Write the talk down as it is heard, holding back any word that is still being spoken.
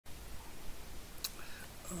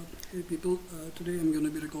Hey people, today I'm going to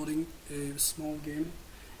be recording a small game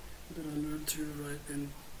that I learned to write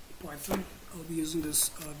in Python. I'll be using this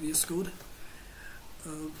VS Code.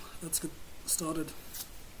 Let's get started.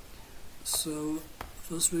 So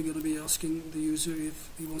first we're going to be asking the user if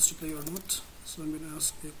he wants to play or not. So I'm going to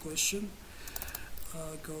ask a question,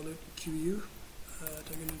 call it QU,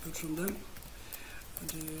 take an input from them.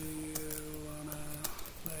 Do you want to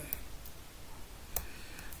play?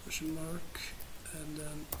 Question mark. And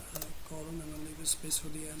then column, and I'll leave a space for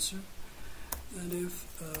the answer. And if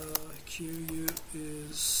QU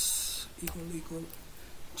is equal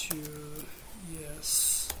to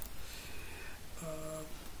yes,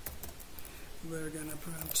 we're gonna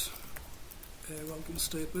print a welcome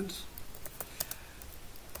statement,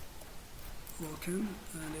 welcome,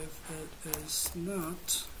 and if it is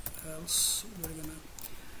not, else we're gonna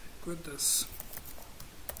quit this.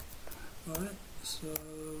 Alright, so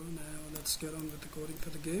now let's get on with the coding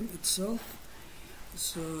for the game itself.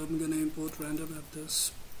 So I'm gonna import random at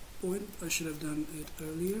this point. I should have done it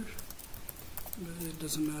earlier, but it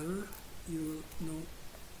doesn't matter. You will know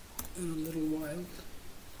in a little while.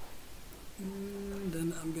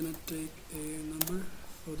 Then I'm gonna take a number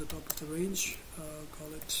for the top of the range,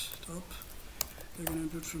 call it top. Take an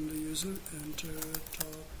input from the user, enter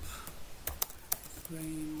top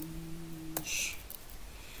range.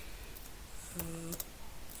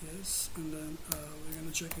 Yes, and then we're going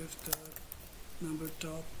to check if the number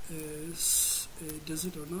top is a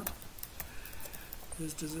digit or not.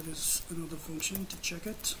 This digit is another function to check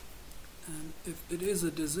it, and if it is a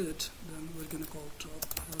digit, then we're going to call top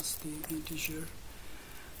as the integer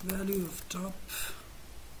value of top.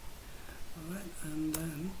 Alright, and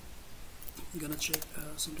then we're going to check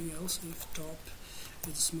something else. If top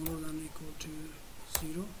is smaller than or equal to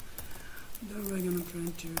 0, then we're going to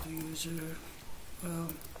print to the user,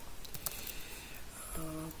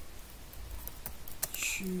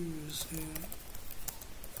 choose a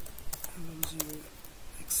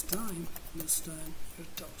next time. This time you're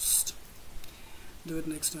toast. Do it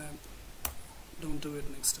next time. Don't do it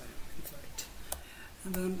next time, in fact.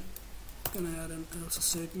 And then I'm going to add an else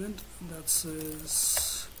statement that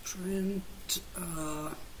says print,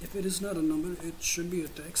 if it is not a number, it should be a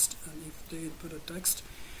text, and if they input a text,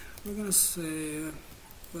 we're going to say,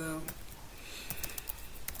 well,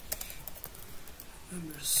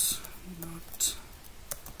 numbers, not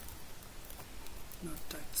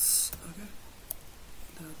texts. Okay,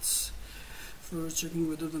 that's for checking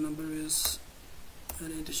whether the number is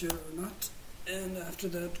an integer or not. And after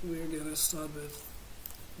that, we're gonna start with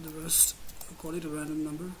the rest. I'll call it a random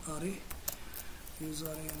number, array. Use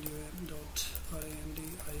array_int dot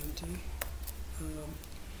array_int.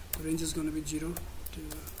 The range is going to be 0 to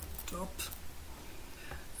top.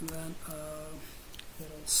 And then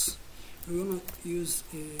what else? We're going to use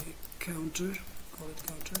a counter, call it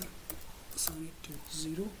counter, assign it to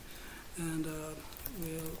 0, and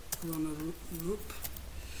we'll run a loop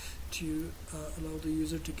to allow the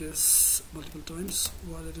user to guess multiple times.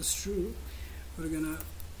 While it is true, we're going to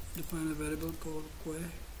define a variable called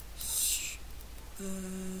que.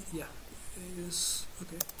 Yeah, it is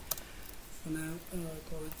okay. For now,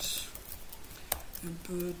 call it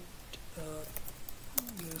input,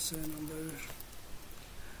 guess a number,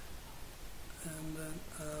 and then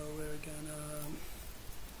we're gonna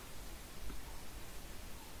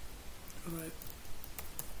write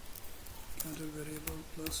counter variable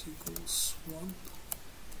plus equals 1,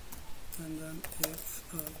 and then if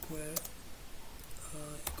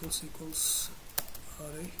que equals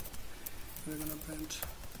array, we're gonna print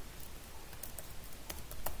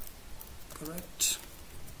correct,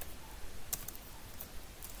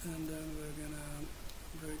 and then we're gonna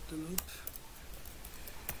break the loop.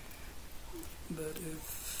 But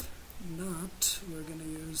if not, we're going to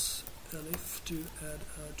use elif to add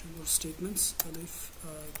 2 more statements. Elif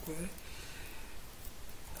que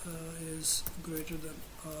is greater than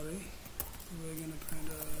array. We're going to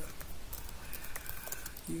print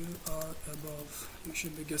you are above. You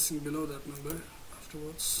should be guessing below that number.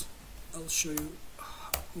 Afterwards, I'll show you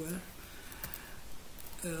where.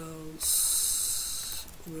 Else,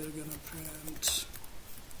 we're going to print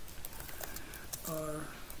are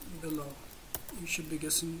below. You should be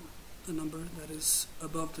guessing a number that is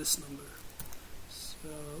above this number.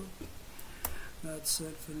 So that's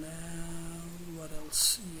it for now. What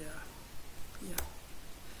else? Yeah.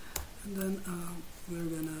 And then we're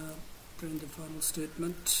gonna print the final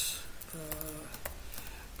statement.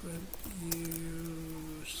 Print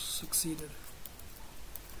you succeeded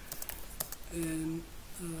in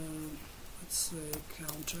let's say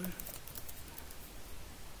counter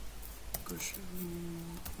question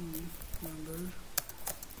number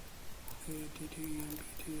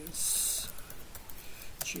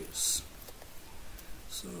choose.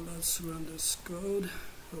 So let's run this code,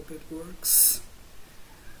 hope it works.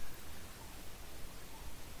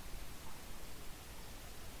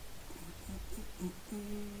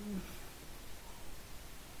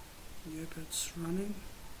 Yep, it's running.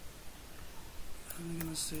 I'm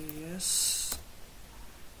gonna say yes.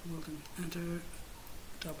 We'll then enter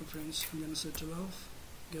top of range. I'm gonna say 12.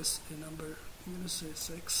 Guess a number. I'm gonna say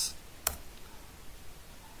 6.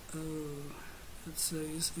 Oh, it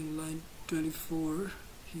says in line 24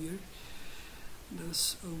 here.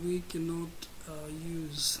 We cannot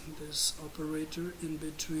use this operator in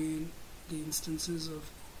between the instances of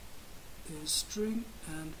a string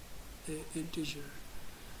and a integer.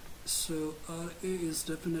 So RA is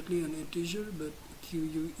definitely an integer, but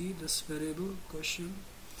QUE, this variable question,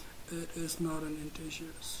 it is not an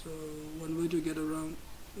integer. So one way to get around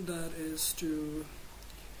that is to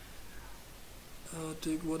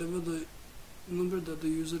take whatever the number that the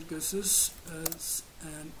user guesses as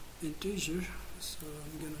an integer. So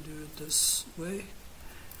I'm gonna do it this way,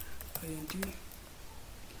 int,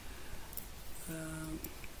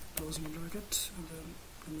 closing bracket, and then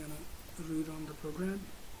I'm gonna rerun the program.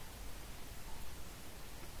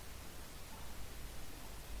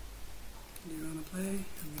 Do you wanna play?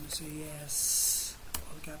 I'm gonna say yes,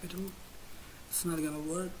 all capital. It's not gonna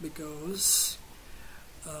work because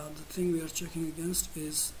the thing we are checking against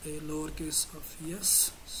is a lowercase of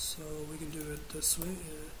yes, so we can do it this way,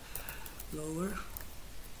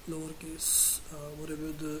 lowercase,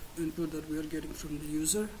 whatever the input that we are getting from the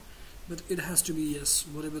user, but it has to be yes,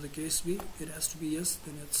 whatever the case be, it has to be yes,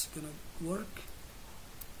 then it's gonna work.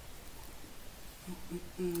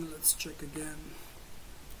 Let's check again.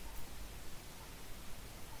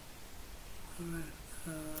 Alright,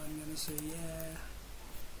 I'm gonna say yeah,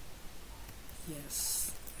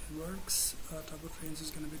 yes, it works. Top of range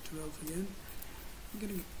is gonna be 12 again. I'm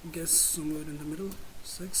gonna guess somewhere in the middle,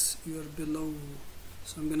 6. You are below,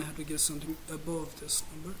 so I'm gonna have to guess something above this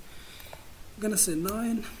number. I'm gonna say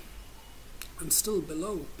 9. I'm still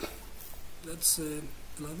below. Let's say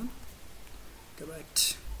 11.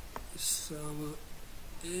 Correct. So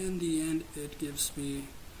in the end, it gives me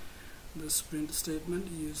this print statement: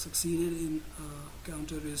 you succeeded in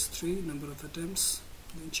counter is 3, number of attempts,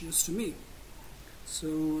 then choose to me.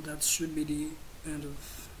 So that should be the end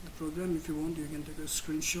of the program. If you want, you can take a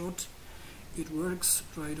screenshot. It works.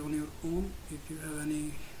 Try it on your own. If you have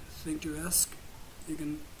anything to ask, you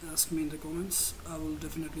can ask me in the comments. I will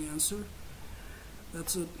definitely answer.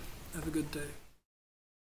 That's it. Have a good day.